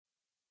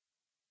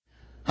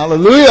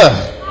Hallelujah.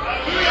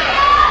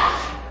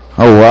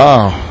 Oh,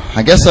 wow.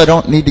 I guess I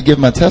don't need to give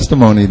my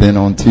testimony then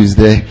on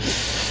Tuesday.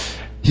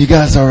 You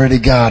guys already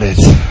got it.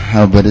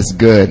 Oh, but it's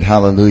good.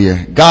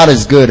 Hallelujah. God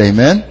is good.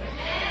 Amen.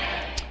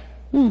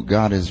 Ooh,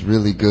 God is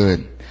really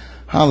good.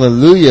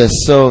 Hallelujah.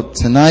 So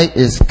tonight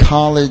is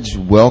college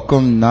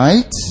welcome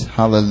night.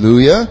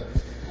 Hallelujah.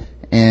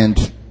 And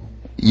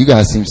you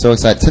guys seem so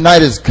excited.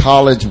 Tonight is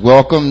college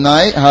welcome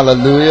night.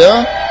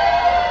 Hallelujah.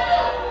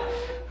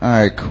 All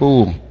right,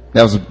 cool.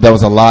 That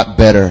was a lot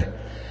better.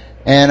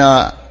 And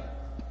I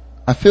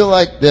feel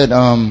like that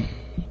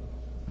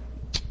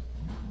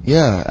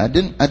I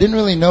didn't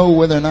really know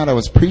whether or not I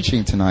was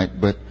preaching tonight,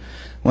 but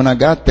when I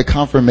got the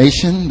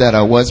confirmation that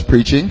I was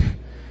preaching,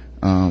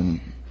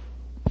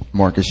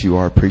 Marcus, you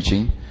are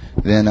preaching,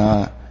 then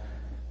I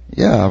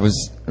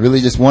was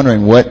really just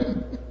wondering what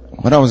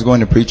I was going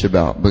to preach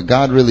about. But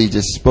God really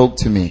just spoke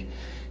to me.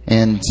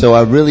 And so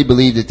I really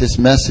believe that this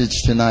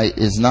message tonight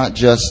is not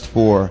just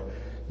for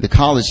the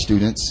college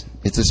students.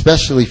 It's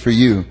especially for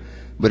you,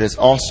 but it's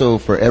also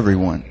for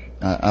everyone.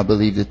 I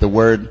believe that the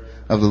word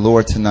of the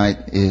Lord tonight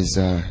is,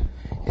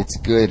 it's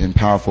good and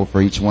powerful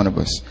for each one of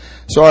us.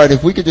 So, alright,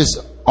 if we could just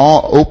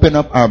all open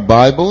up our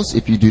Bibles.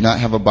 If you do not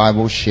have a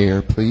Bible,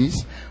 share,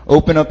 please.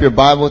 Open up your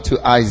Bible to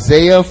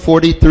Isaiah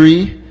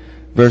 43,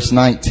 verse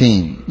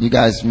 19. You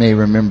guys may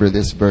remember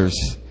this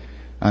verse.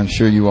 I'm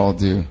sure you all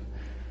do.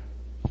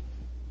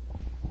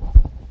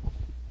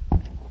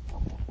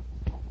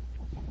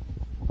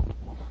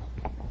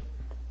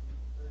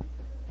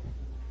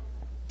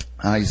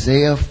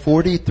 Isaiah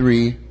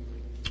 43,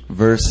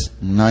 verse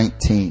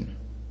 19.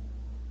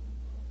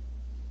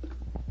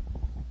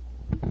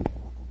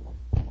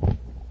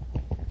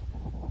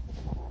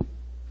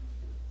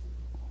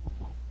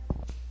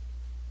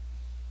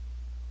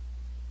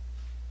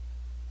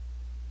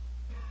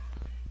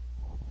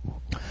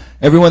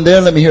 Everyone there,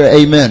 let me hear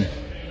amen.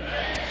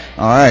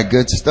 All right,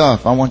 good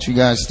stuff. I want you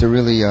guys to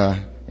really,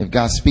 if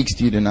God speaks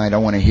to you tonight, I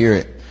want to hear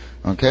it.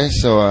 Okay,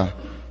 so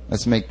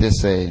let's make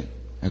this a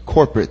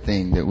corporate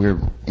thing that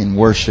we're in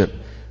worship,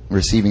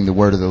 receiving the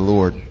word of the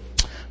Lord.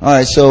 All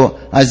right, so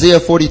Isaiah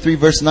 43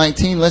 verse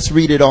 19, let's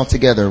read it all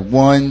together.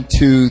 1,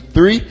 2,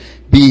 3.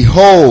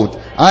 Behold,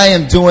 I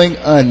am doing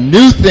a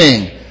new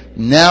thing.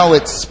 Now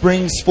it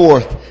springs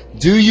forth.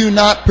 Do you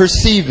not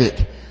perceive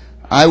it?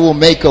 I will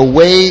make a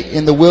way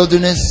in the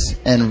wilderness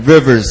and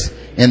rivers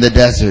in the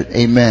desert.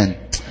 Amen.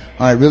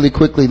 All right, really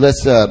quickly,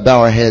 let's bow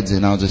our heads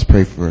and I'll just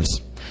pray for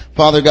us.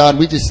 Father God,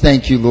 we just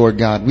thank you, Lord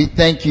God. We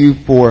thank you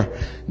for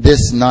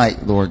this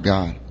night, Lord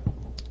God.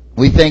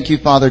 We thank you,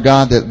 Father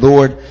God, that,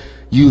 Lord,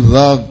 you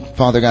love,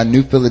 Father God,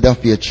 New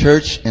Philadelphia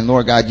Church. And,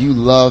 Lord God, you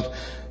love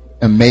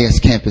Emmaus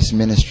Campus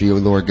Ministry, oh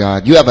Lord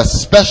God. You have a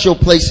special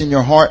place in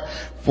your heart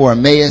for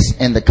Emmaus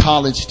and the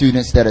college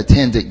students that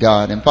attended,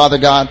 God. And, Father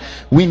God,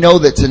 we know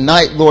that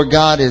tonight, Lord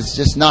God, is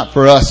just not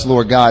for us,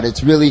 Lord God.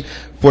 It's really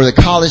for the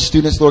college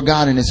students, Lord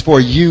God, and it's for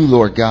you,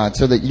 Lord God,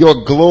 so that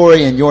your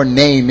glory and your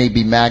name may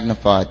be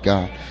magnified,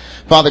 God.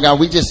 Father God,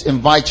 we just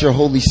invite your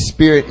Holy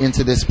Spirit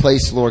into this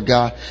place, Lord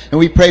God. And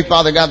we pray,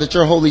 Father God, that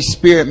your Holy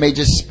Spirit may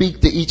just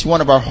speak to each one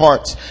of our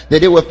hearts.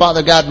 That it would,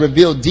 Father God,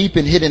 reveal deep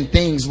and hidden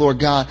things, Lord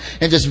God.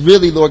 And just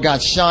really, Lord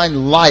God,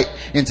 shine light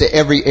into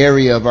every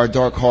area of our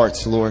dark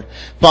hearts, Lord.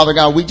 Father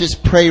God, we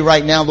just pray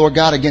right now, Lord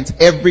God, against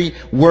every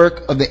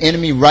work of the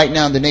enemy right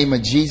now in the name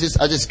of Jesus.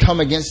 I just come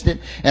against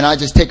it and I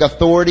just take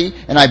authority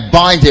and I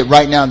bind it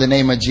right now in the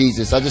name of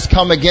Jesus. I just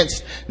come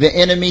against the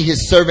enemy,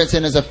 his servants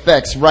and his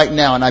effects right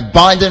now. And I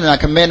bind him and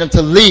I command him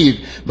to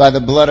leave by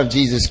the blood of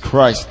Jesus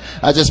Christ.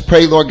 I just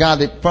pray, Lord God,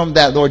 that from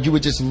that, Lord, you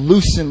would just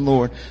loosen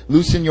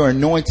your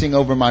anointing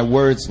over my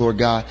words, Lord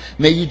God.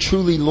 May you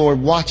truly,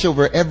 Lord, watch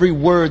over every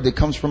word that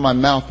comes from my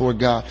mouth, Lord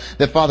God.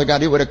 That, Father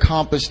God, it would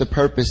accomplish the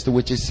purpose to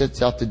which it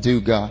sets out to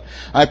do, God.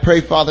 I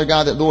pray, Father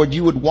God, that, Lord,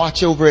 you would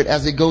watch over it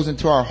as it goes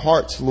into our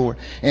hearts, Lord.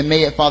 And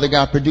may it, Father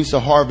God, produce a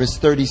harvest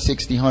 30,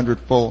 60,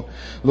 100-fold.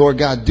 Lord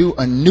God, do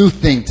a new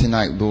thing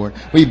tonight, Lord.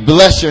 We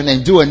bless your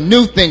name. Do a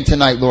new thing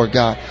tonight, Lord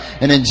God.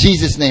 And in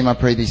Jesus' name I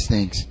pray these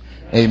things.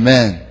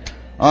 Amen.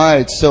 All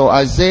right, so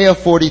Isaiah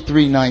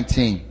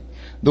 43:19.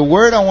 The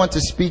word I want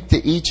to speak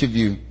to each of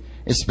you,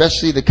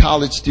 especially the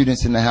college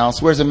students in the house.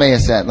 Where's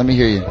Emmaus at? Let me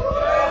hear you.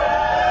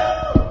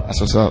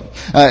 That's what's up.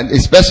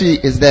 Especially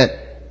is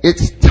that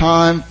it's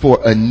time for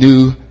a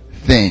new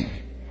thing.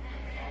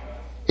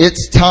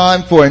 It's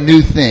time for a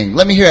new thing.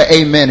 Let me hear an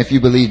amen if you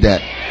believe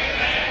that.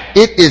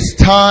 It is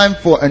time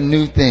for a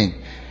new thing.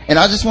 And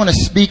I just want to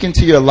speak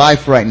into your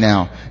life right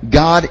now.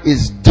 God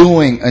is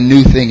doing a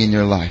new thing in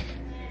your life.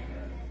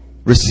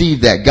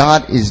 Receive that.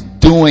 God is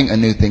doing a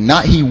new thing.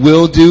 Not he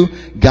will do.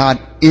 God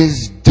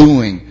is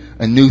doing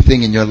a new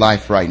thing in your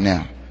life right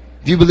now.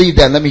 If you believe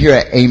that, let me hear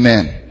an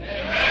amen.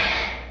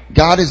 Amen.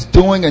 God is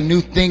doing a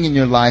new thing in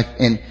your life,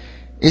 and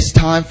it's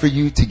time for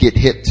you to get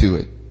hip to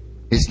it.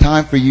 It's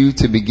time for you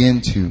to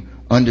begin to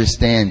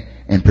understand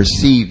and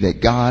perceive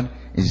that God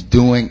is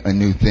doing a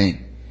new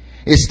thing.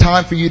 It's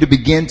time for you to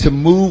begin to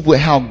move with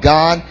how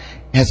God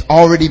has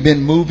already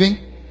been moving,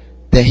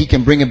 that he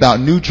can bring about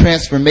new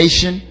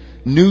transformation,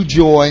 new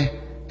joy,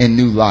 and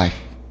new life.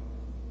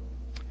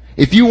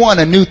 If you want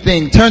a new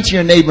thing, turn to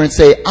your neighbor and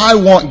say, I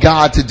want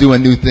God to do a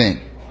new thing.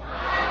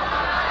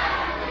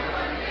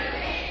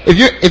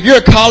 If you're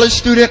a college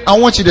student, I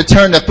want you to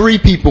turn to 3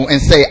 people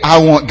and say,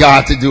 I want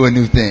God to do a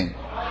new thing.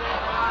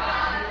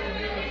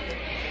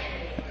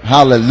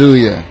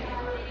 Hallelujah.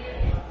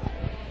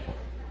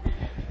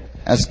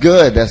 That's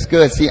good. That's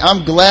good. See,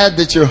 I'm glad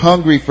that you're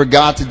hungry for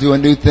God to do a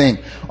new thing.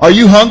 Are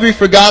you hungry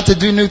for God to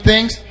do new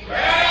things?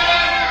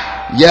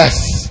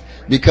 Yes,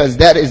 because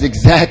that is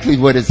exactly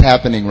what is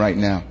happening right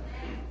now.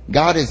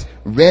 God is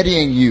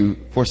readying you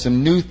for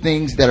some new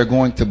things that are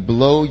going to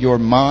blow your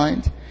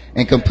mind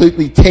and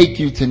completely take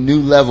you to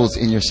new levels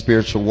in your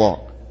spiritual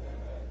walk.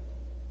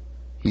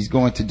 He's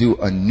going to do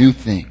a new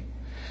thing.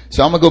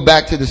 So I'm going to go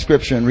back to the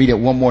scripture and read it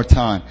one more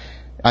time.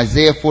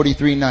 Isaiah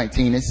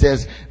 43:19. It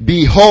says,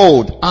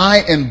 behold,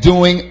 I am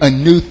doing a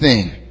new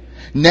thing.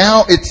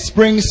 Now it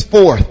springs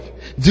forth.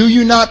 Do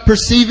you not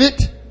perceive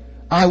it?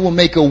 I will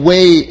make a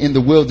way in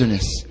the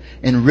wilderness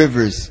and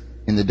rivers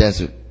in the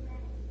desert.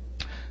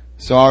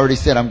 So I already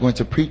said I'm going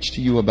to preach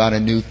to you about a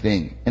new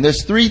thing. And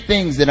there's 3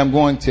 things that I'm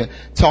going to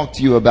talk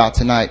to you about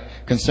tonight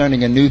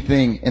concerning a new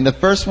thing. And the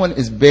first one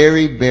is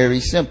very, very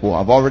simple.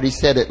 I've already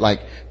said it like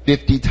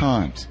 50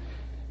 times.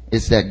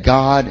 It's that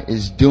God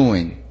is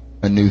doing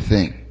a new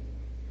thing.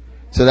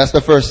 So that's the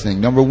first thing.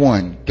 Number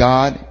 1,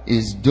 God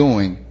is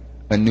doing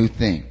a new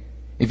thing.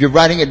 If you're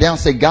writing it down,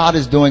 say, God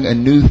is doing a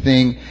new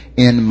thing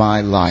in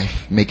my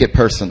life. Make it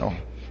personal.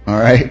 All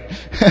right?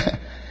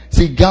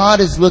 See, God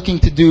is looking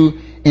to do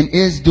and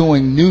is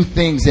doing new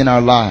things in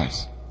our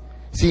lives.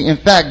 See, in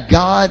fact,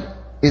 God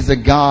is a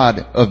God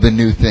of the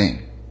new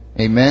thing.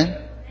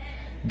 Amen?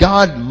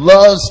 God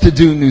loves to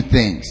do new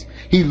things.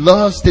 He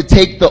loves to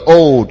take the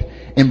old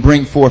and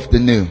bring forth the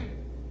new.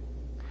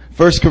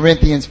 1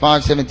 Corinthians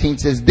 5:17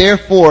 says,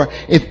 therefore,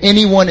 if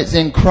anyone is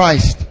in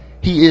Christ,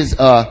 he is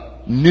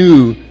a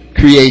new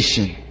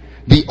creation.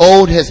 The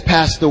old has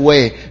passed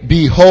away.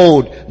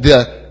 Behold,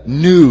 the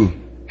new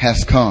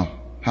has come.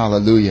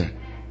 Hallelujah.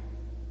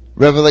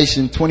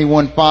 Revelation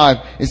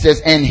 21:5, it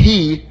says, and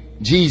he,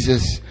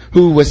 Jesus,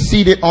 who was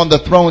seated on the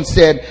throne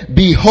said,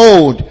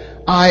 behold,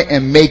 I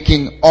am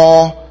making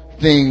all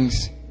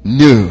things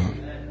new.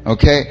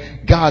 Okay?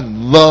 God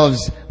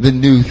loves the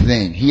new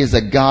thing. He is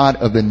a God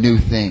of the new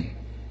thing.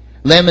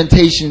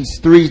 Lamentations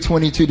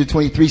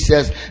 3:22-23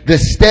 says, the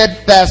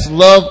steadfast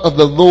love of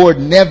the Lord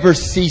never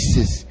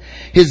ceases.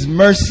 His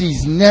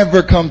mercies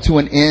never come to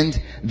an end.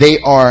 They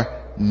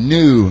are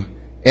new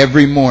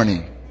every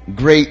morning.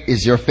 Great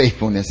is your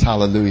faithfulness.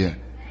 Hallelujah.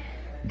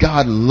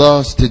 God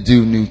loves to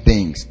do new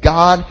things.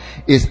 God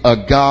is a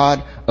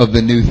God of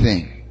the new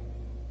thing.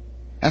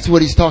 That's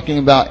what he's talking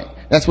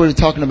about. That's what he's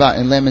talking about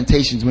in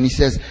Lamentations when he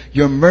says,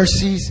 your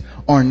mercies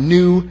are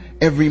new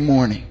every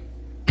morning.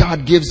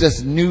 God gives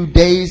us new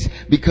days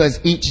because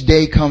each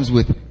day comes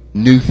with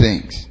new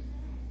things.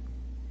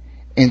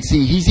 And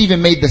see, he's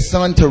even made the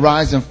sun to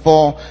rise and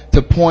fall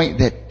to point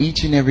that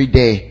each and every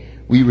day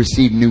we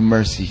receive new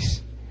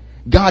mercies.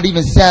 God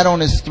even sat on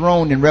his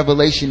throne in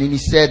Revelation and he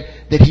said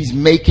that he's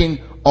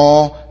making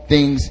all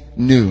things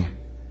new.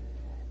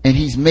 And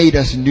he's made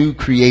us new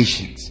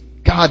creations.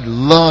 God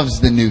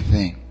loves the new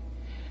thing.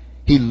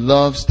 He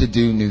loves to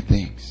do new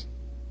things.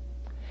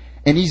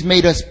 And he's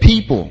made us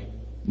people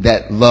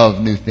that love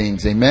new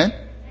things. Amen?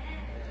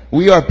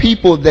 We are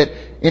people that,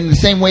 in the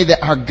same way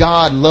that our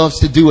God loves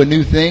to do a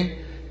new thing,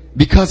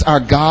 because our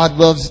God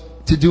loves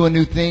to do a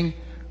new thing,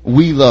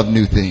 we love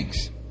new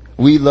things.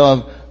 We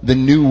love the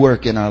new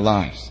work in our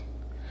lives.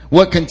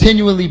 What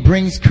continually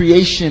brings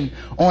creation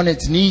on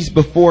its knees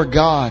before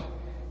God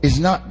is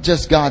not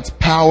just God's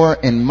power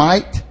and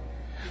might,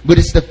 but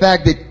it's the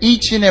fact that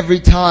each and every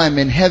time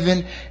in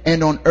heaven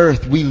and on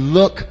earth we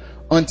look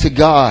unto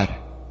God,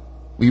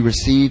 we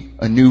receive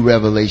a new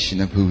revelation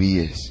of who he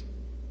is.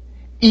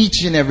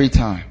 Each and every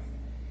time.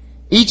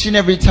 Each and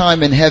every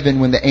time in heaven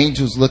when the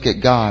angels look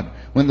at God,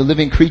 when the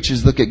living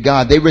creatures look at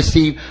God, they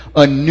receive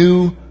a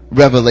new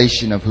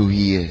revelation of who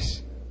he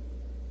is.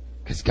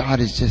 Because God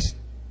is just,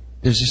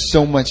 there's just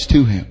so much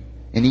to him.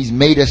 And he's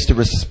made us to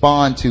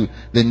respond to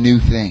the new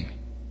thing.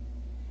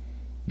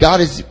 God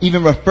is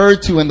even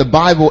referred to in the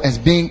Bible as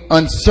being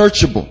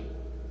unsearchable.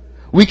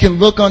 We can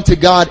look unto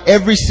God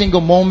every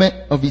single moment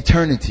of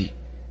eternity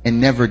and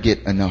never get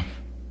enough.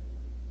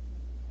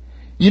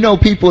 You know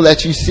people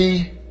that you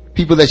see,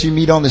 people that you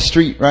meet on the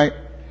street, right?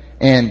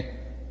 And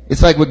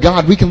it's like with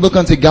God, we can look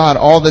unto God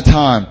all the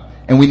time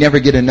and we never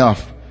get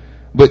enough.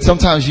 But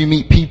sometimes you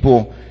meet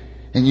people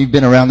and you've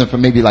been around them for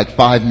maybe like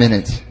 5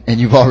 minutes and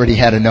you've already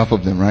had enough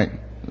of them, right?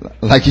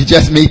 Like you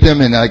just meet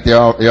them and like they're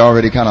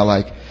already kind of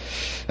like,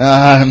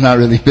 I'm not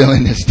really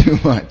feeling this too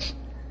much.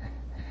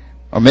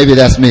 Or maybe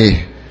that's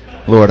me.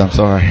 Lord, I'm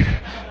sorry.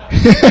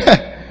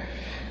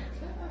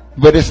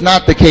 But it's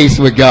not the case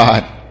with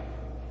God.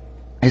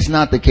 It's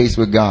not the case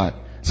with God.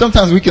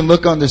 Sometimes we can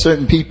look under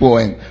certain people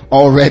and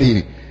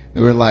already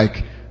we're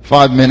like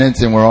 5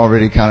 minutes and we're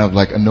already kind of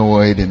like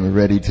annoyed and we're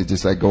ready to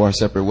just like go our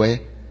separate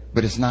way.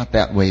 But it's not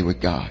that way with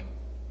God.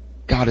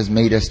 God has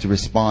made us to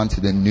respond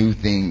to the new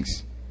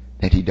things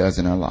that he does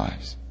in our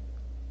lives.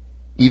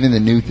 Even the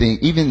new thing,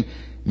 even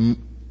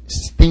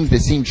things that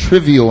seem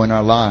trivial in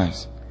our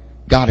lives.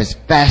 God has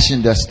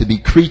fashioned us to be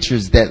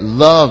creatures that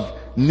love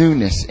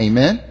newness.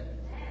 Amen?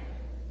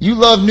 You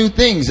love new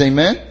things.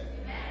 Amen?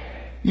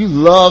 You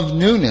love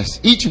newness.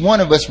 Each one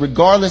of us,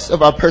 regardless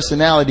of our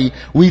personality,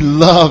 we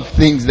love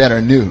things that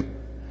are new.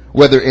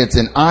 Whether it's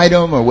an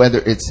item or whether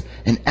it's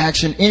an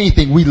action,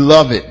 anything, we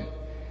love it.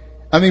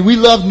 I mean, we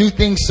love new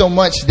things so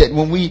much that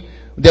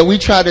we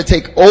try to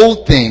take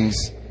old things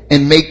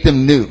and make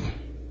them new.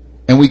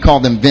 And we call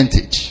them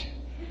vintage.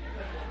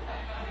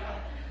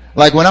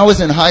 Like when I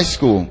was in high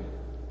school,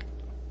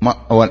 when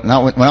I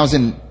was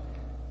in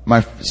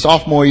my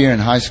sophomore year in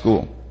high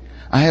school,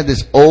 I had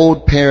this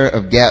old pair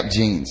of Gap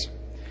jeans.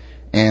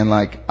 And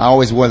like, I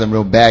always wore them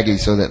real baggy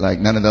so that like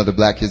none of the other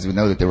black kids would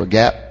know that they were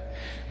Gap.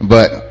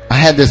 But I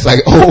had this like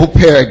old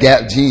pair of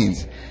Gap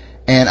jeans.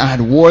 And I had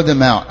wore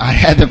them out. I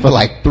had them for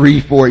like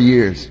 3-4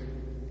 years.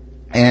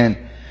 And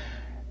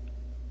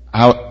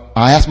I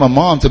asked my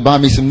mom to buy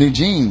me some new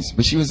jeans.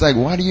 But she was like,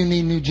 why do you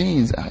need new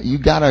jeans? You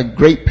got a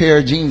great pair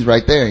of jeans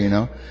right there, you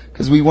know.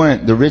 Because we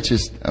weren't the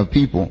richest of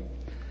people.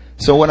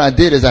 So what I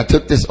did is I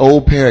took this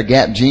old pair of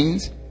Gap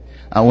jeans.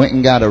 I went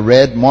and got a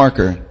red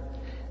marker.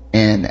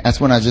 And that's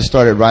when I just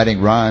started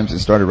writing rhymes and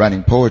started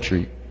writing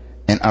poetry.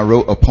 And I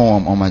wrote a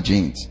poem on my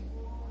jeans.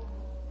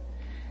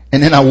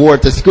 And then I wore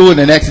it to school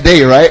the next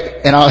day, right?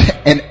 And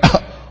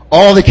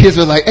all the kids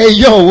were like, hey,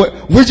 yo,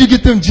 where'd you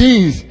get them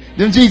jeans?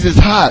 Them jeans is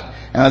hot.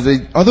 And I was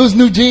like, are those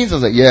new jeans? I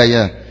was like,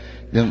 yeah.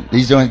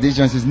 These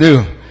joints is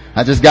new.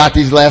 I just got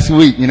these last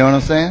week. You know what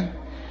I'm saying?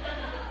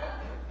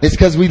 It's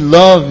because we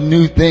love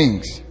new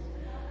things.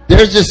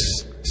 There's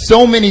just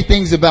so many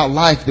things about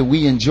life that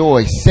we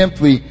enjoy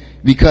simply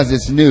because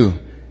it's new.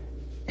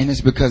 And it's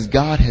because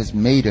God has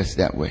made us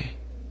that way.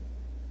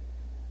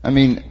 I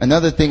mean,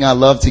 another thing I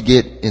love to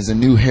get is a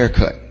new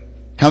haircut.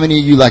 How many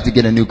of you like to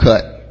get a new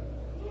cut?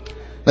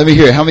 Let me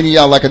hear it. How many of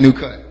y'all like a new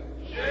cut?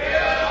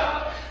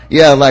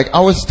 Yeah, like I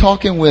was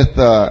talking with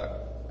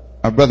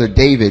our brother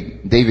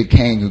David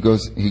Kang, who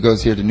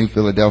goes here to New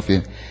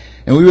Philadelphia.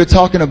 And we were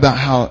talking about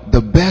how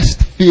the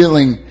best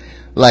feeling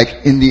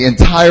like in the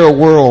entire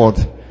world,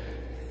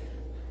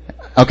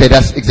 okay,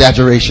 that's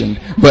exaggeration,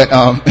 but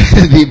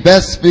the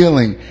best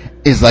feeling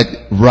is like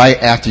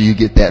right after you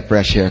get that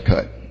fresh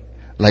haircut.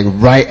 Like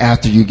right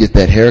after you get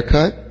that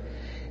haircut.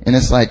 And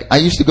it's like, I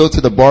used to go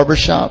to the barber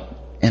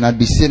shop and I'd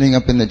be sitting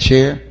up in the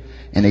chair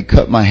and they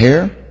cut my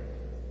hair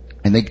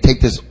and they take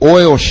this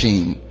oil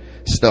sheen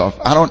stuff.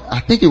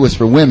 I think it was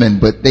for women,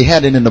 but they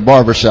had it in the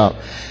barber shop.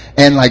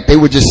 And like they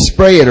would just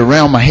spray it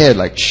around my head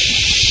like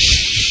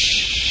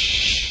shh.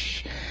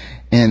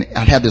 And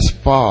I'd have this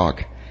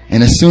fog.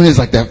 And as soon as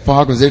like that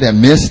fog was there, that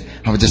mist,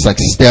 I would just like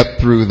step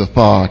through the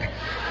fog.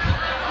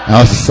 And I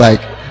was just like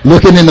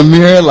looking in the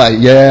mirror like,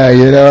 yeah,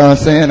 you know what I'm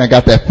saying? I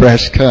got that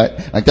fresh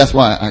cut. Like that's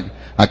why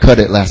I cut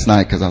it last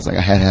night, because I was like,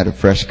 I had a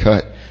fresh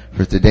cut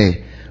for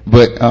today.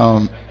 But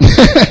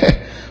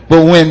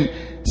but when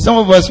some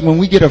of us, when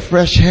we get a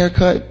fresh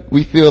haircut,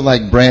 we feel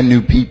like brand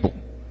new people.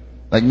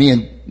 Like me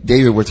and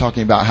David were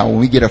talking about how when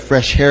we get a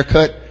fresh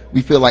haircut,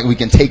 we feel like we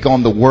can take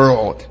on the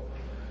world.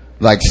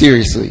 Like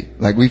seriously.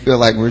 Like we feel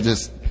like we're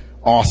just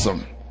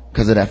awesome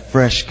because of that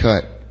fresh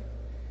cut.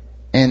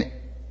 And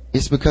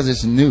it's because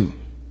it's new.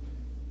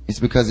 It's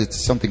because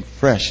it's something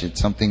fresh.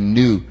 It's something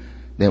new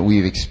that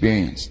we've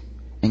experienced.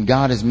 And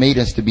God has made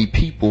us to be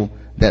people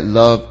that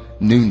love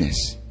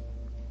newness.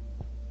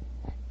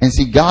 And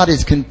see, God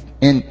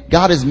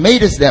has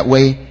made us that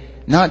way,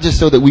 not just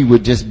so that we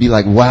would just be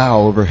like,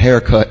 wow, over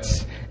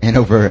haircuts and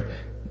over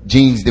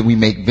jeans that we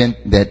make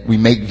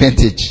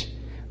vintage,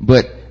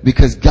 but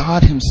because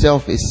God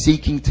himself is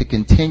seeking to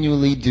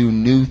continually do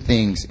new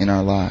things in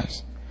our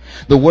lives.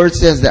 The word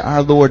says that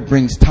our Lord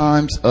brings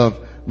times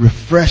of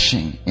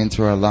refreshing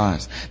into our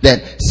lives,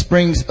 that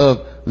springs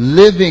of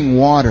living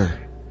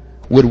water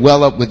would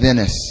well up within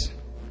us.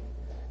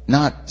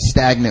 Not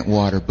stagnant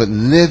water, but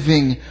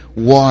living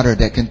water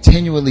that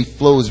continually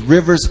flows.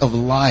 Rivers of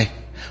life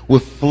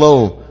would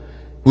fill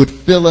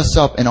us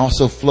up and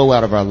also flow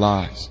out of our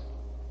lives.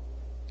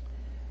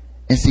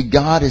 And see,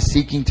 God is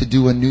seeking to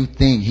do a new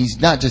thing. He's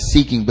not just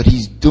seeking, but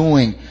he's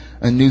doing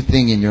a new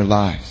thing in your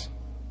lives.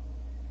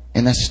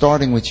 And that's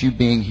starting with you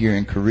being here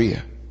in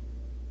Korea.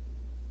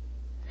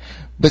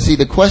 But see,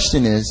 the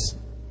question is,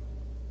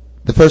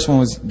 the first one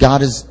was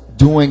God is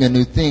doing a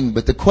new thing.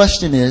 But the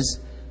question is,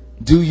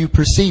 do you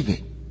perceive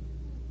it?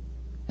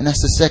 And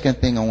that's the second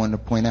thing I wanted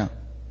to point out.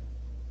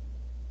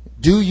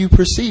 Do you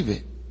perceive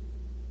it?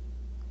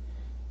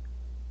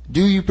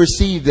 Do you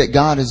perceive that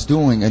God is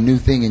doing a new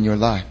thing in your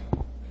life?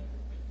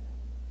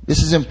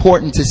 This is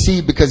important to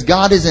see, because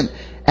God isn't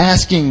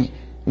asking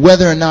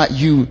whether or not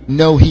you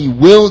know he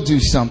will do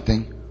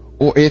something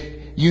or if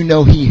you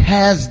know he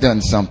has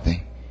done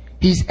something.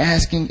 He's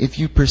asking if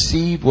you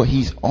perceive what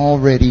he's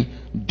already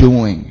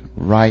doing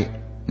right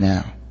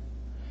now.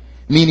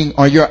 Meaning,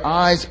 are your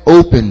eyes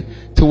open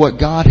to what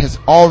God has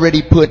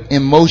already put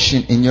in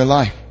motion in your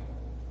life?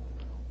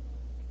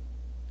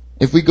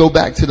 if we go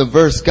back to the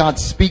verse, God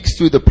speaks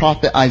through the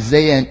prophet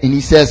Isaiah and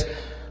he says,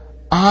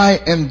 I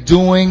am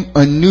doing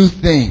a new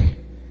thing.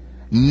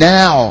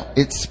 Now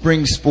it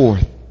springs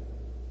forth.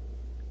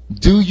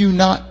 Do you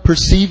not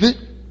perceive it?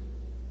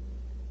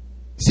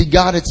 See,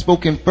 God had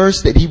spoken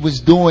first that he was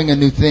doing a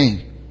new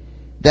thing,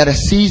 that a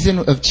season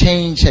of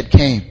change had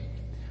came.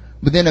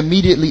 But then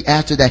immediately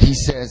after that, he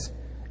says,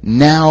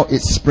 now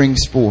it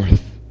springs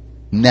forth.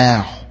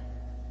 Now.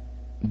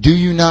 Do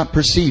you not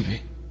perceive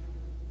it?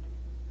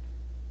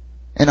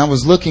 And I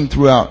was looking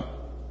throughout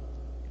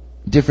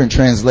different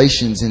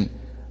translations, and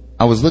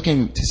I was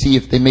looking to see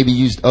if they maybe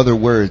used other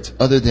words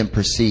other than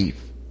perceive.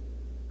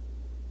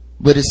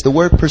 But it's the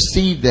word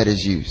perceive that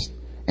is used.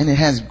 And it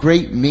has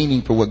great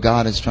meaning for what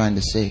God is trying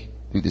to say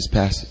through this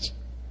passage.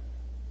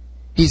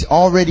 He's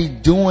already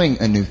doing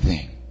a new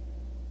thing.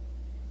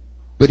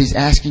 But he's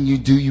asking you,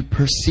 do you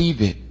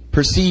perceive it?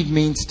 Perceive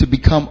means to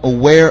become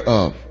aware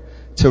of,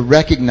 to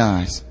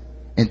recognize,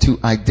 and to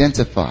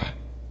identify.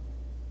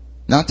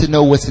 Not to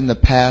know what's in the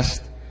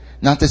past,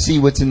 not to see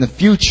what's in the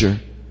future,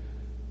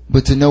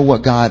 but to know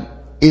what God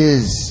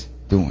is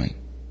doing.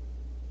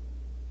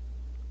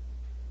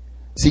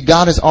 See,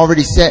 God has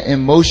already set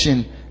in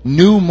motion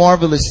new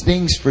marvelous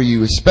things for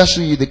you,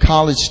 especially you, the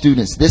college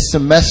students, this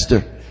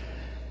semester.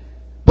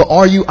 But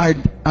are you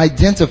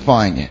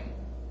identifying it?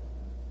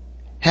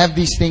 Have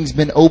these things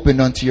been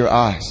opened unto your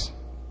eyes?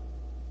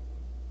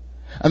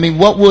 I mean,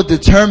 what will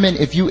determine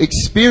if you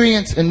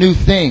experience a new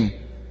thing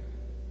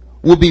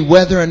will be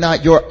whether or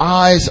not your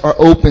eyes are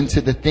open to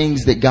the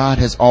things that God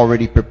has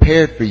already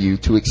prepared for you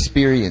to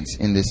experience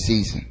in this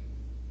season.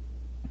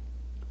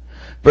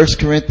 1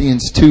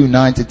 Corinthians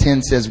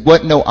 2:9-10 says,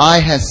 what no eye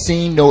has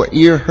seen, nor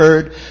ear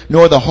heard,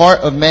 nor the heart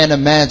of man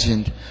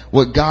imagined,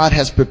 what God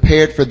has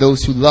prepared for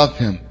those who love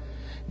him.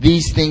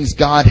 These things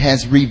God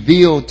has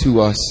revealed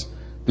to us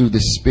through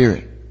the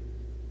Spirit.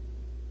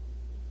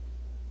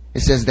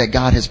 It says that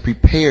God has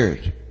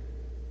prepared.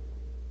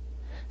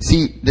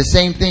 See, the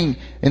same thing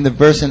in the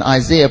verse in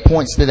Isaiah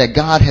points to that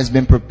God has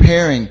been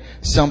preparing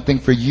something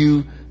for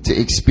you to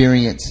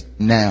experience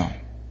now.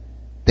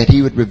 That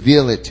he would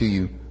reveal it to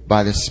you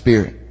by the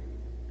Spirit.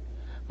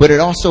 But it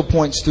also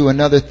points to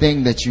another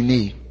thing that you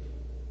need.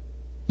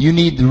 You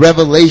need the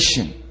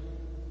revelation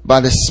by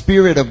the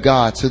Spirit of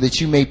God so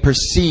that you may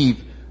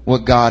perceive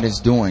what God is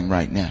doing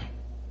right now.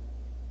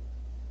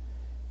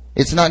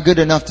 It's not good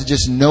enough to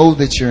just know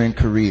that you're in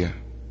Korea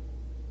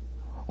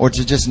or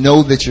to just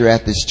know that you're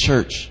at this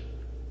church.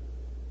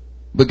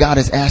 But God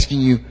is asking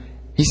you,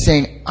 he's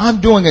saying,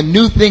 I'm doing a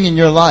new thing in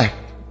your life.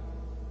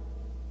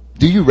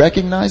 Do you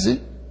recognize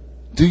it?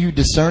 Do you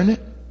discern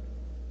it?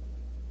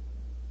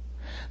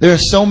 There are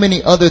so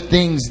many other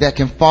things that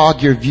can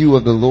fog your view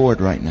of the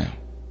Lord right now.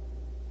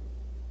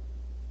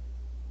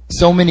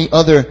 So many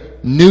other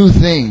new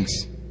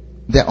things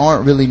that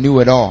aren't really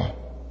new at all.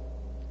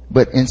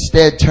 But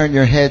instead turn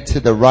your head to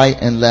the right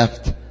and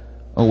left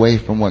away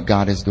from what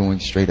God is doing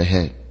straight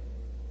ahead.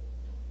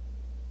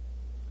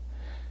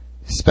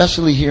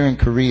 Especially here in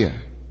Korea.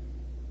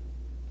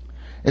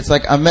 It's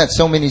like I met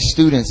so many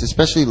students,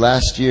 especially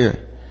last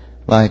year,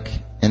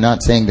 and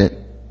not saying that,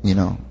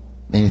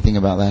 anything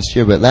about last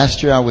year, but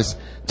last year I was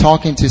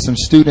talking to some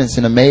students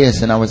in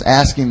Emmaus and I was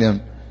asking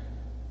them,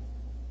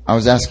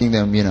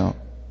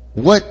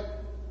 what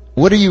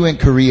are you in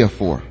Korea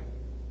for?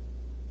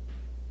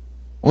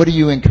 What are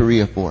you in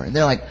Korea for? And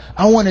they're like,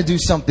 I want to do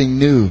something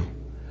new.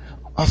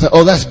 I was like,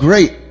 oh, that's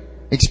great.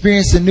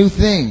 Experience a new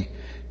thing.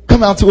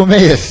 Come out to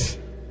Emmaus.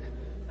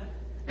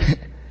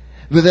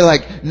 But they're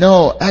like,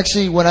 no,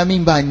 actually what I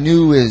mean by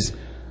new is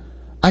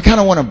I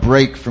kind of want to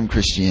break from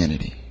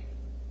Christianity.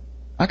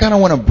 I kind of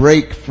want to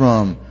break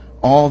from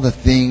all the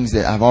things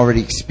that I've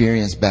already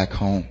experienced back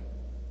home.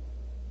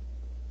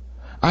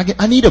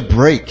 I need a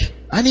break.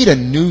 I need a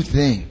new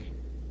thing.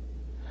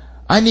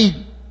 I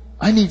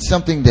need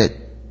something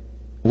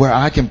where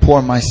I can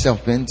pour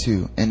myself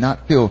into and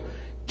not feel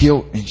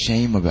guilt and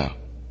shame about.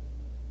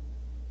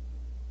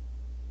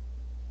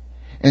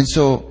 And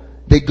so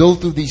they go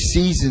through these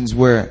seasons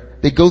where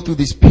they go through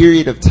this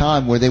period of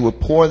time where they will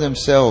pour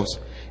themselves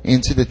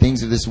into the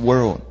things of this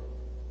world.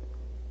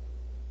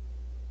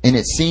 And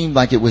it seemed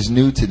like it was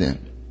new to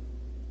them.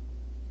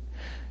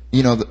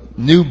 The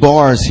new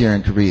bars here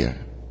in Korea.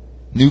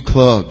 New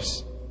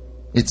clubs.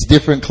 It's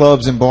different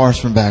clubs and bars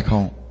from back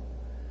home.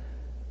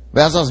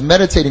 But as I was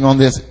meditating on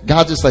this,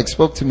 God just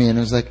spoke to me and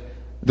it was like,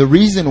 the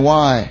reason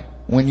why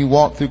when you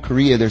walk through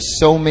Korea there's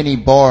so many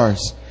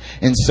bars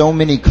and so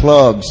many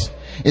clubs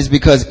is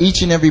because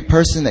each and every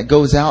person that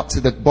goes out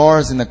to the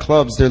bars and the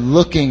clubs, they're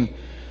looking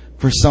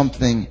for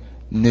something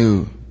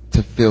new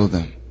to fill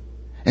them.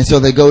 And so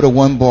they go to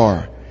one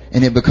bar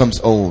and it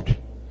becomes old.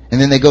 And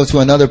then they go to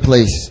another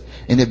place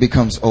and it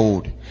becomes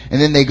old.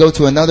 And then they go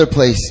to another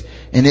place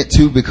and it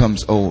too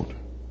becomes old.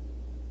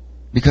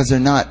 Because they're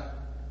not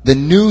the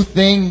new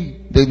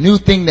thing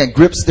that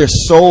grips their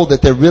soul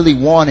that they're really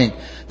wanting,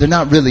 they're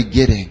not really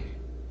getting.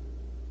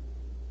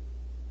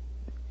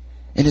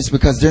 And it's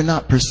because they're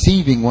not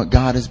perceiving what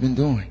God has been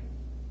doing.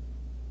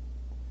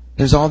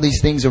 There's all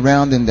these things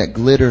around them that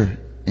glitter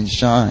and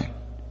shine.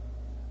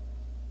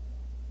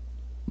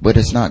 But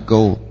it's not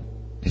gold.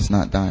 It's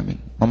not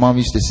diamond. My mom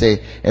used to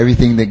say,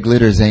 everything that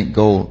glitters ain't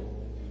gold.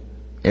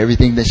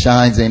 Everything that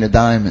shines ain't a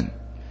diamond.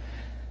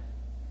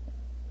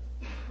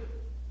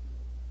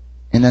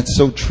 And that's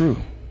so true.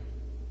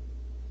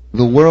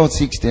 The world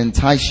seeks to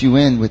entice you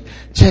in with,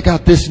 check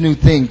out this new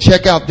thing,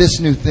 check out this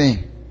new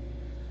thing.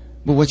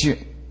 But what you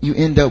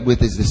end up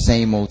with is the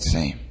same old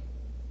same.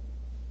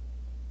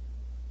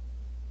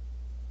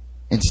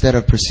 Instead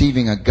of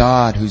perceiving a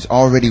God who's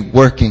already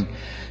working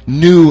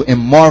new and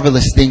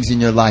marvelous things in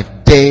your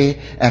life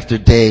day after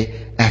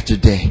day after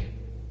day.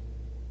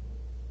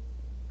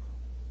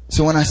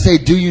 So when I say,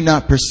 do you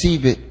not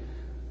perceive it?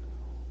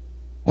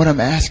 What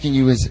I'm asking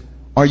you is,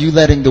 are you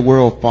letting the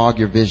world fog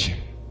your vision?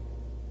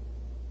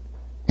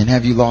 And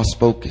have you lost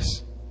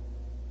focus?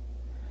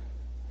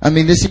 I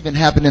mean, this even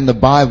happened in the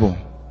Bible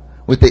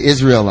with the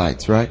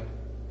Israelites, right?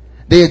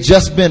 They had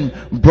just been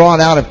brought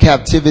out of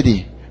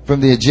captivity from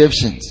the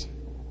Egyptians.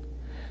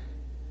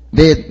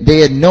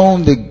 They had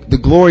known the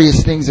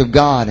glorious things of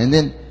God,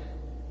 and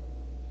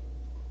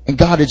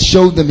God had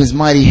showed them His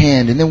mighty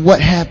hand. And then what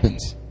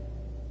happens?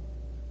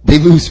 They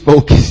lose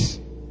focus.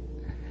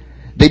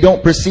 They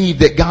don't perceive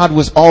that God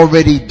was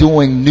already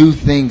doing new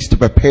things to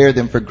prepare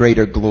them for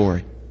greater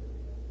glory.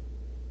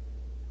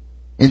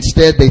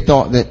 Instead, they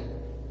thought that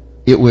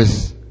it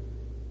was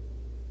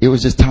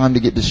just time to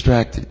get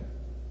distracted.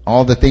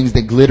 All the things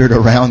that glittered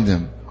around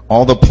them,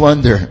 all the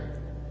plunder,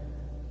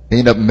 they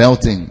end up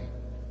melting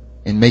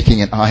and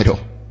making an idol.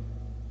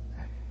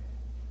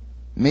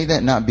 May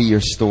that not be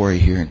your story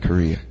here in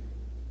Korea.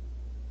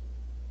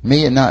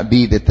 May it not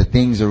be that the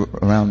things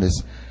around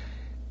us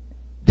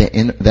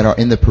that are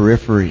in the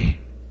periphery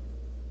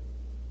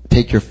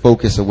take your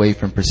focus away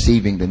from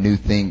perceiving the new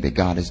thing that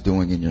God is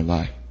doing in your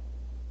life.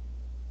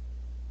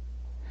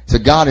 So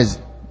God is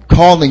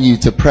calling you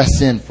to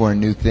press in for a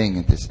new thing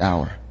at this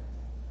hour.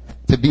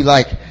 To be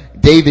like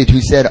David,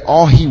 who said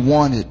all he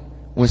wanted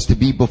was to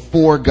be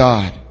before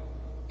God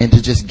and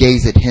to just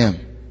gaze at Him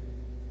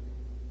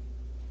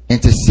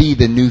and to see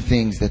the new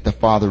things that the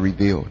Father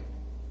revealed.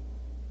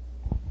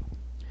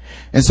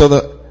 And so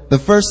the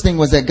first thing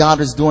was that God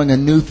is doing a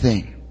new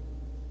thing.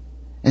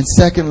 And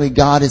secondly,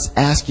 God is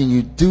asking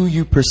you, do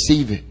you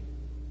perceive it?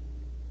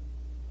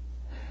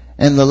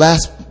 And the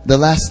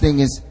last thing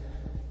is,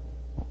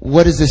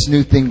 what is this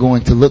new thing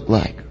going to look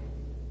like?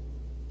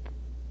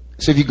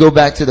 So if you go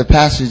back to the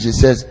passage, it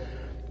says,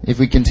 if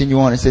we continue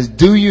on, it says,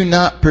 do you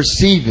not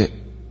perceive it?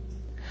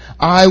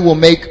 I will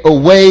make a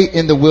way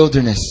in the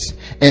wilderness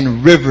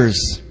and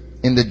rivers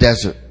in the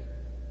desert.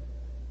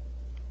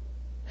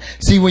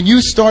 See, when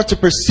you start to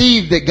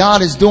perceive that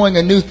God is doing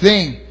a new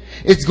thing,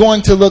 it's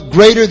going to look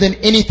greater than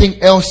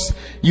anything else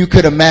you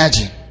could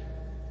imagine.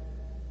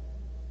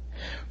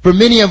 For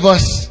many of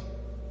us,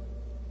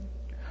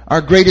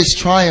 our greatest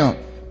triumph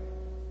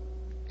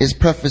is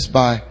prefaced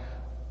by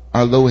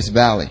our lowest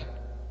valley.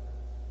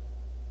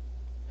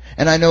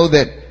 And I know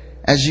that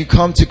as you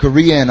come to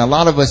Korea, and a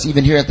lot of us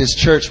even here at this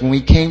church, when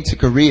we came to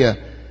Korea,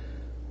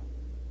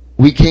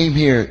 we came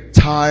here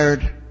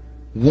tired,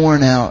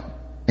 worn out,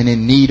 and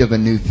in need of a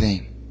new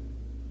thing.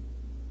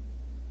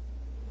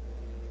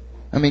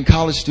 I mean,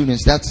 college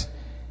students, that's,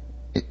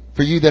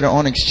 for you that are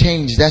on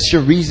exchange, that's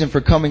your reason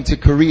for coming to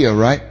Korea,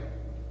 right?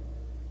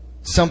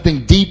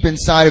 Something deep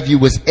inside of you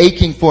was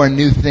aching for a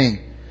new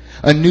thing,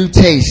 a new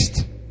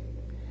taste.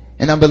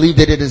 And I believe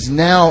that it is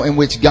now in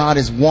which God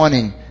is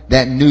wanting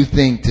that new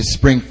thing to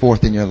spring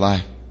forth in your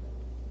life.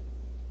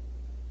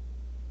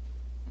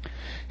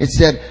 It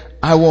said,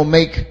 I will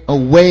make a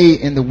way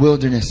in the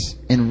wilderness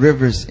and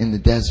rivers in the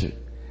desert.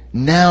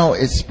 Now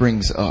it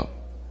springs up.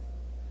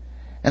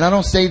 And I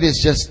don't say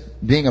this just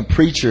being a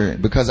preacher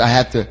because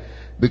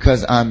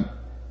I'm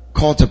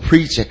called to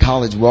preach at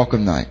college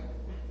welcome night.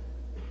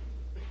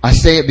 I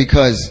say it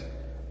because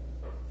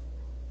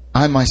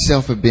I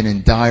myself have been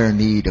in dire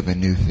need of a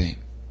new thing.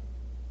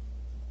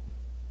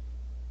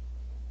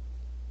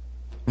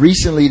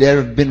 Recently, there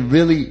have been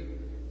really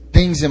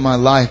things in my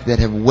life that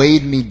have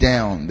weighed me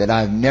down that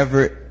I've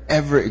never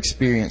ever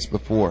experienced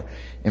before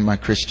in my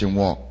Christian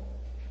walk.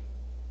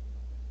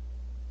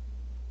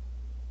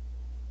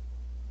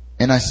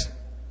 And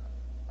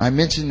I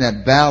mentioned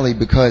that valley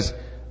because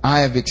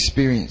I have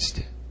experienced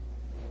it.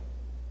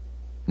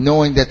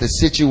 Knowing that the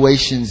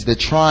situations, the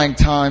trying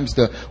times,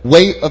 the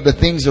weight of the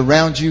things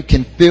around you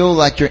can feel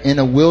like you're in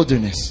a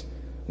wilderness,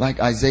 like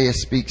Isaiah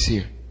speaks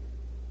here.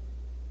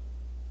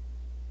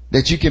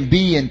 That you can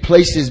be in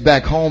places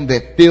back home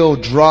that feel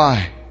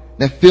dry,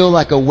 that feel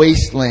like a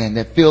wasteland,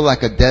 that feel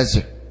like a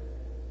desert.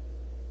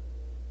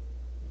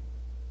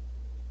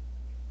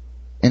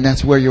 And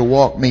that's where your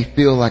walk may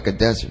feel like a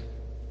desert.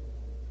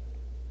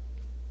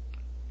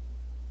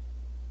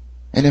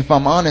 And if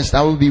I'm honest,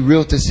 I would be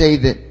real to say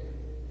that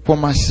for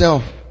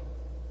myself,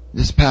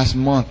 this past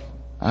month,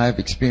 I have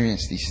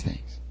experienced these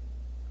things.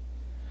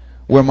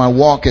 Where my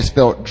walk has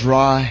felt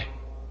dry,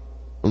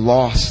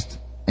 lost,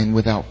 and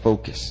without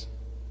focus.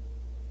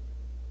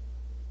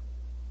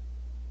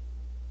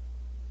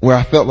 where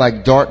I felt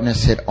like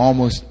darkness had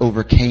almost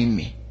overcame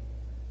me.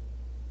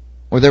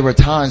 Or there were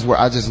times where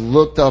I just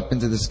looked up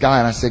into the sky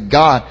and I said,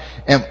 God,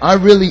 am I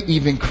really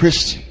even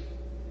Christian?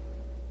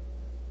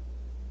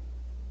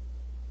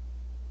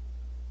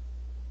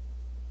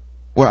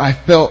 Where I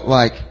felt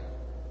like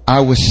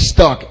I was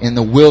stuck in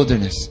the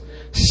wilderness,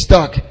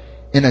 stuck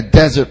in a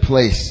desert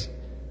place,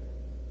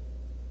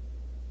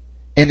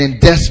 and in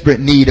desperate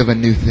need of a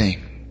new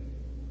thing.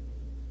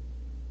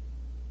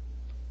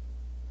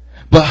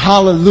 But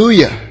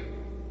hallelujah,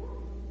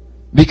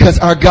 because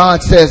our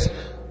God says,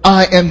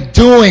 I am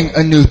doing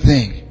a new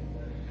thing.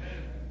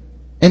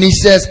 And He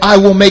says, I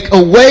will make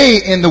a way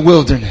in the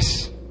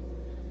wilderness,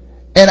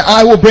 and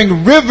I will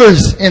bring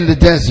rivers in the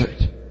desert.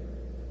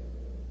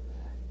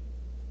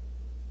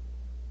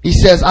 He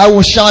says, I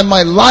will shine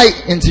my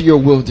light into your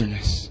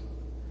wilderness.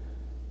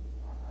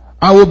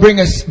 I will bring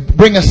a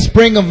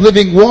spring of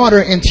living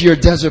water into your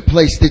desert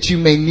place, that you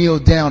may kneel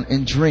down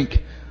and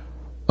drink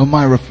of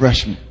my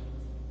refreshment.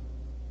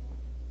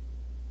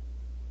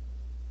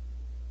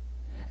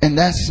 And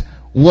that's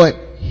what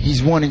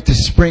He's wanting to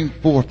spring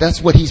forth.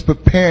 That's what He's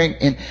preparing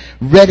and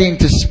readying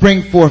to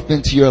spring forth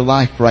into your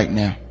life right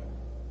now.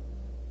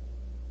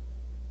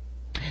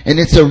 And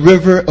it's a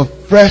river of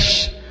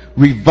fresh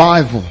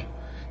revival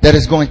that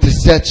is going to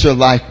set your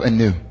life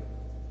anew.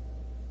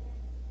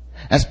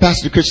 As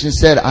Pastor Christian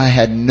said, I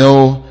had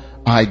no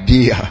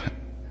idea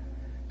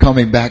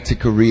coming back to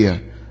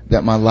Korea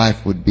that my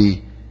life would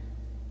be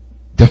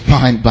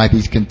defined by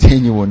these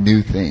continual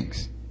new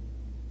things.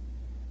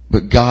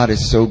 But God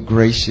is so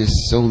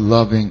gracious, so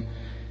loving,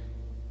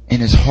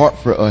 and His heart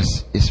for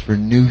us is for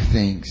new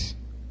things.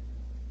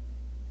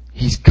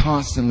 He's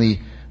constantly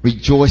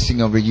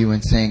rejoicing over you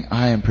and saying,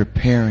 I am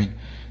preparing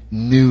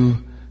new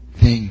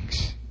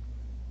things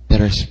that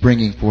are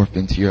springing forth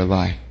into your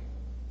life,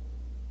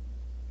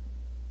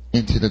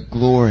 into the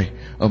glory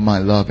of my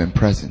love and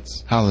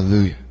presence.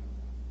 Hallelujah.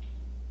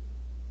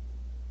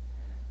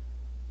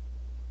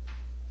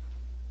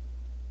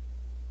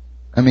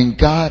 I mean,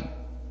 God,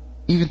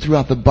 even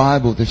throughout the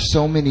Bible, there's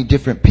so many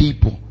different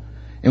people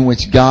in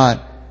which God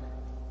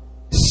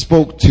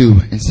spoke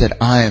to and said,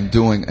 I am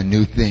doing a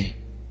new thing.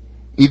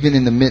 Even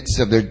in the midst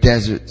of their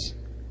deserts,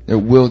 their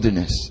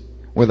wilderness,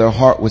 where their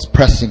heart was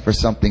pressing for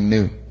something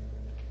new.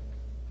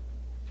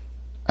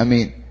 I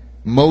mean,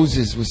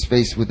 Moses was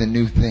faced with a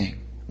new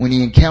thing. When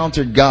he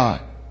encountered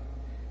God,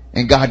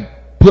 and God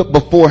put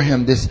before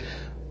him this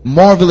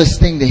marvelous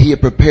thing that He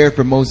had prepared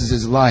for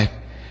Moses' life.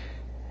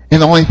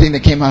 And the only thing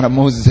that came out of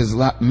Moses'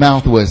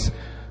 mouth was,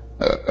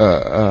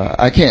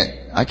 I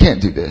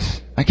can't do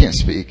this. I can't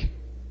speak.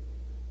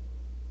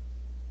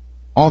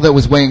 All that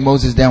was weighing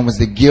Moses down was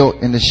the guilt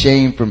and the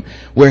shame from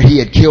where he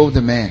had killed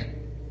a man.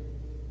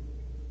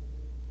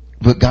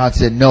 But God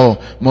said,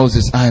 no,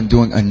 Moses, I am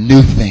doing a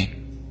new thing.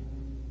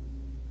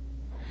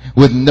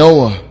 With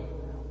Noah,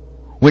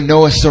 when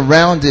Noah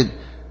surrounded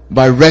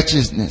by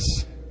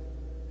wretchedness,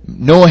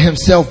 Noah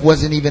himself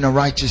wasn't even a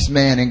righteous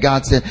man, and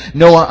God said,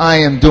 Noah, I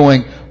am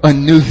doing a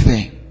new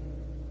thing.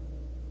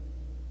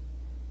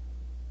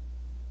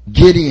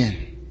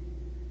 Gideon,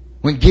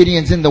 when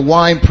Gideon's in the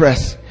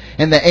winepress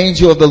and the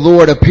angel of the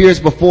Lord appears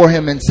before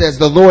him and says,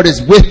 the Lord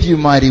is with you,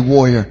 mighty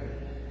warrior.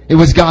 It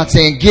was God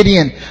saying,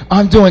 Gideon,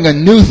 I'm doing a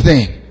new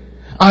thing.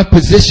 I've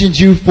positioned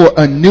you for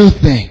a new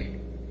thing.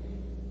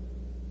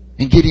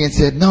 And Gideon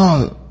said,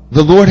 no,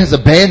 the Lord has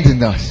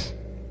abandoned us.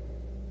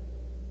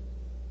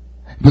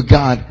 But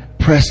God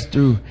pressed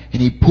through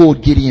and He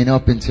pulled Gideon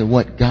up into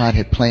what God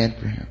had planned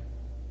for him.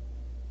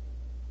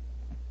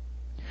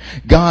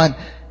 God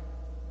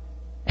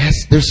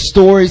has, there's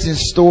stories and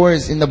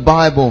stories in the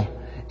Bible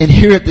and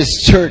here at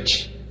this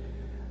church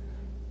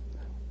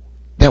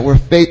that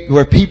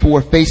where people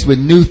were faced with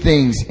new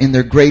things in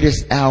their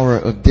greatest hour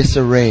of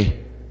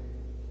disarray,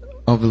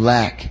 of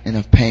lack, and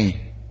of pain.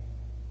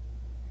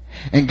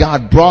 And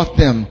God brought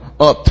them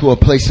up to a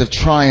place of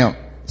triumph,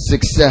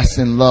 success,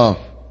 and love.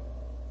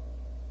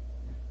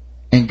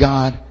 And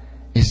God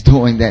is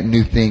doing that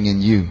new thing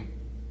in you,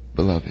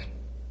 beloved.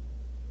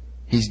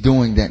 He's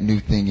doing that new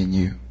thing in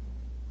you.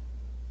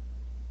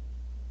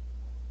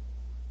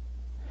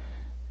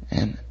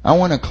 And I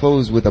want to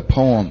close with a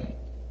poem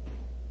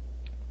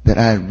that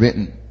I had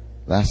written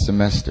last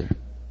semester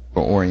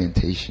for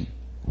orientation.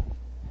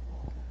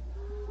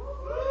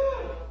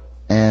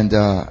 And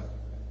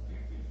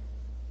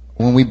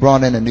when we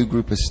brought in a new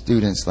group of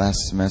students last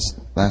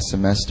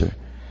semester,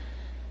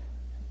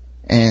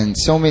 and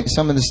some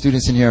of the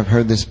students in here have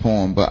heard this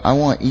poem, but I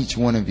want each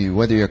one of you,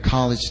 whether you're a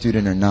college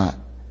student or not,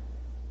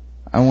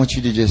 I want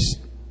you to just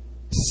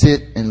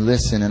sit and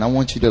listen, and I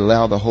want you to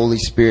allow the Holy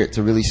Spirit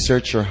to really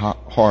search your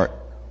heart.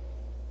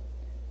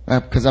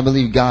 Because I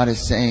believe God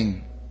is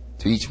saying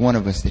to each one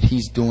of us that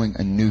He's doing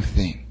a new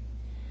thing.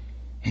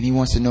 And He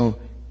wants to know,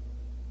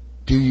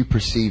 do you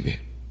perceive it?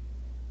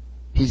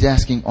 He's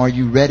asking, are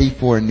you ready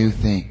for a new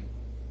thing?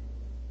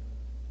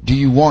 Do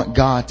you want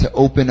God to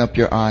open up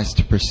your eyes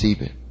to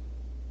perceive it?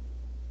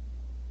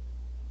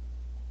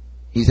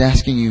 He's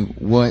asking you,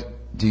 what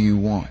do you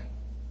want?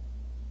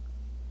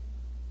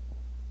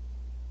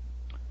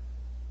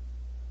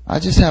 I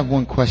just have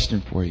one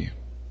question for you.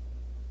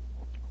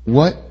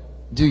 What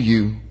do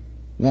you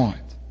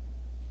want?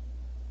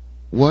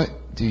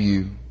 What do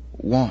you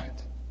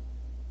want?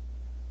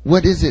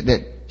 What is it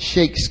that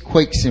shakes,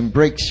 quakes, and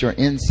breaks your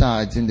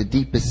insides in the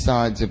deepest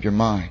sides of your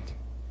mind?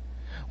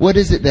 What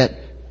is it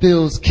that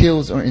fills,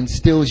 kills, or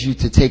instills you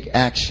to take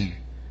action,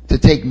 to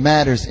take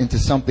matters into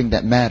something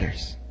that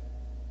matters?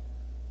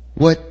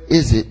 What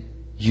is it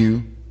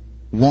you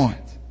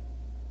want?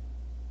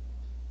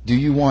 Do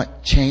you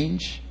want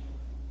change?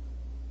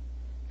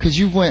 Because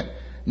you went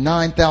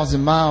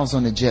 9,000 miles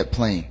on a jet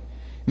plane.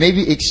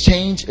 Maybe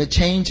exchange a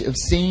change of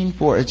scene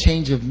for a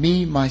change of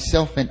me,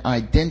 myself, and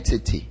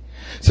identity.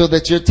 So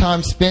that your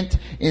time spent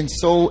in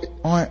soul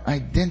aren't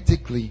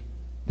identically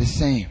the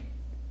same.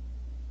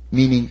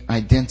 Meaning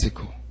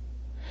identical.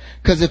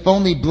 Because if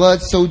only blood,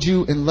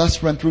 soju, and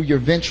lust run through your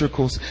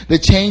ventricles, the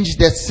change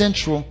that's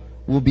central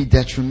will be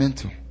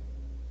detrimental.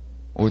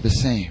 Or the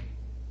same.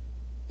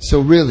 So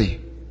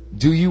really,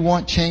 do you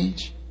want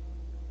change?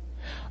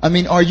 I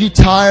mean, are you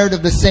tired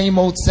of the same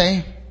old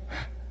same?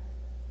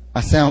 I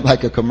sound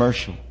like a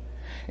commercial.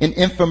 An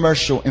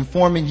infomercial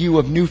informing you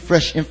of new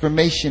fresh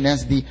information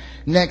as the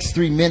next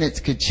 3 minutes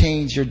could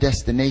change your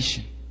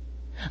destination.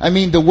 I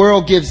mean, the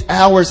world gives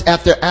hours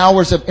after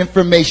hours of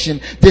information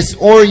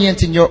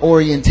disorienting your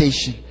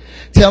orientation.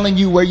 Telling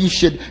you where you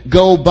should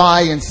go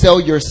buy and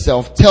sell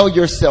yourself. Tell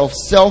yourself,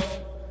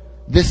 self,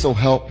 this'll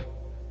help.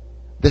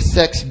 The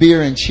sex,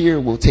 beer, and cheer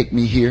will take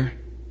me here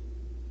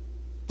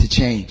to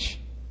change.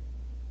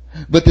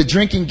 But the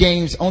drinking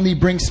games only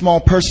bring small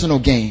personal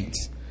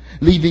gains,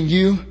 leaving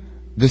you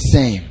the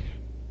same.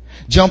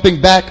 Jumping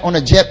back on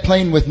a jet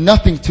plane with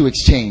nothing to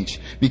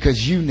exchange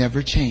because you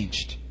never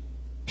changed.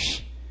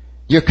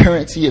 Your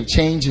currency of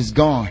change is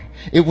gone.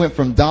 It went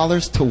from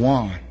dollars to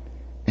won,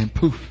 and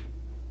poof,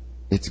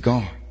 it's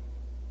gone.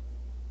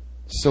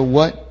 So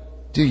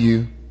what do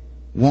you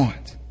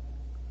want?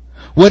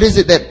 What is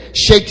it that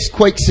shakes,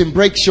 quakes, and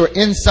breaks your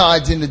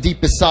insides in the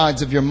deepest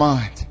sides of your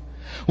mind?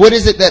 What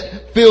is it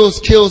that fills,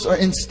 kills, or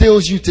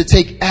instills you to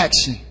take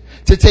action,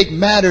 to take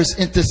matters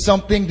into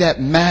something that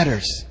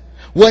matters?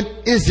 What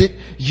is it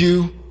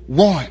you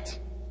want?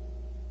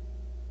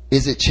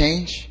 Is it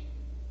change?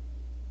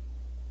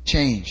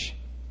 Change,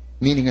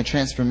 meaning a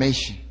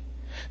transformation.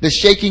 The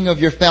shaking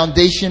of your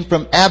foundation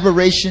from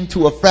aberration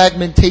to a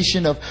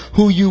fragmentation of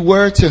who you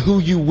were to who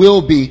you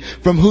will be,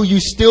 from who you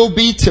still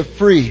be to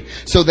free,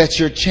 so that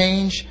your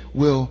change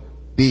will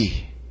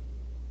be.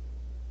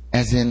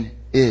 As in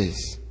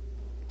is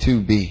to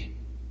be.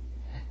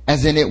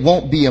 As in it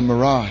won't be a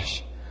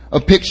mirage. A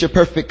picture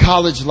perfect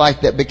college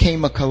life that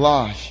became a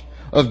collage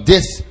of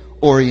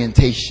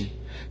disorientation.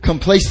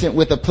 Complacent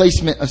with a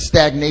placement of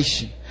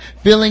stagnation.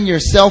 Filling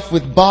yourself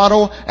with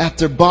bottle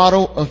after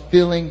bottle of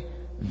feeling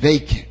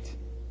vacant.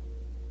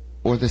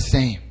 Or the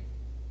same.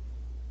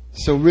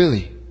 So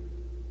really,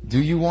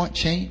 do you want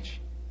change?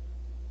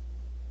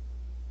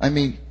 I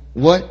mean,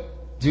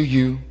 what do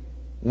you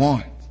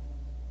want?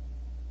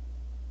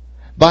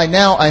 By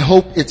now, I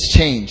hope it's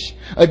changed.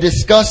 A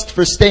disgust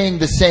for staying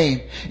the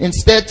same.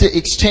 Instead, to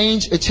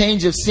exchange a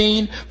change of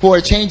scene for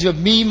a change of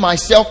me,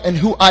 myself, and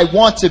who I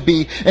want to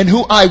be and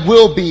who I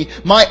will be.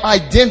 My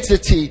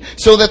identity.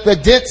 So that the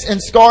dents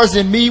and scars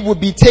in me will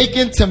be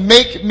taken to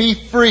make me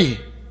free.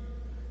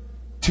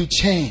 To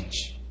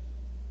change.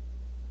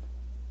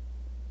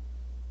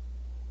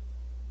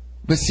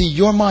 But see,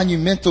 your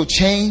monumental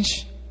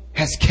change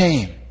has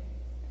came.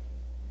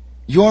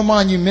 Your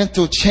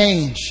monumental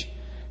change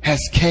has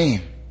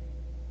came.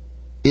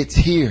 It's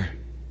here.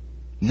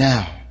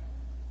 Now.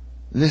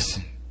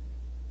 Listen.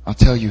 I'll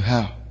tell you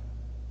how.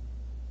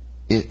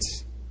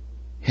 It's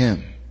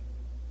Him.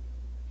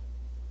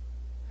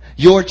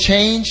 Your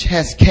change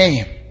has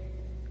came.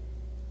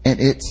 And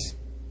it's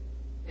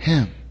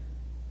Him.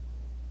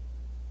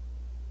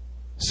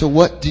 So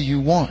what do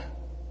you want?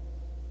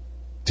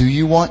 Do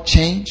you want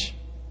change?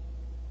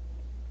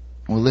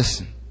 Well,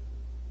 listen.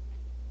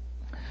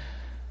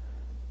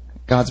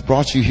 God's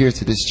brought you here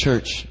to this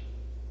church.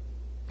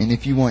 And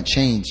if you want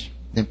change,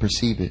 then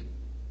perceive it.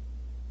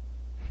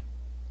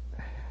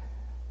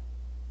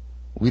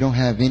 We don't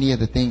have any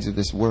of the things of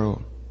this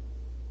world.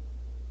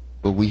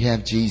 But we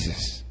have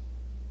Jesus.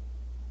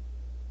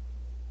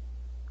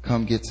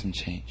 Come get some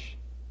change.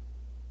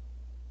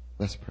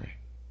 Let's pray.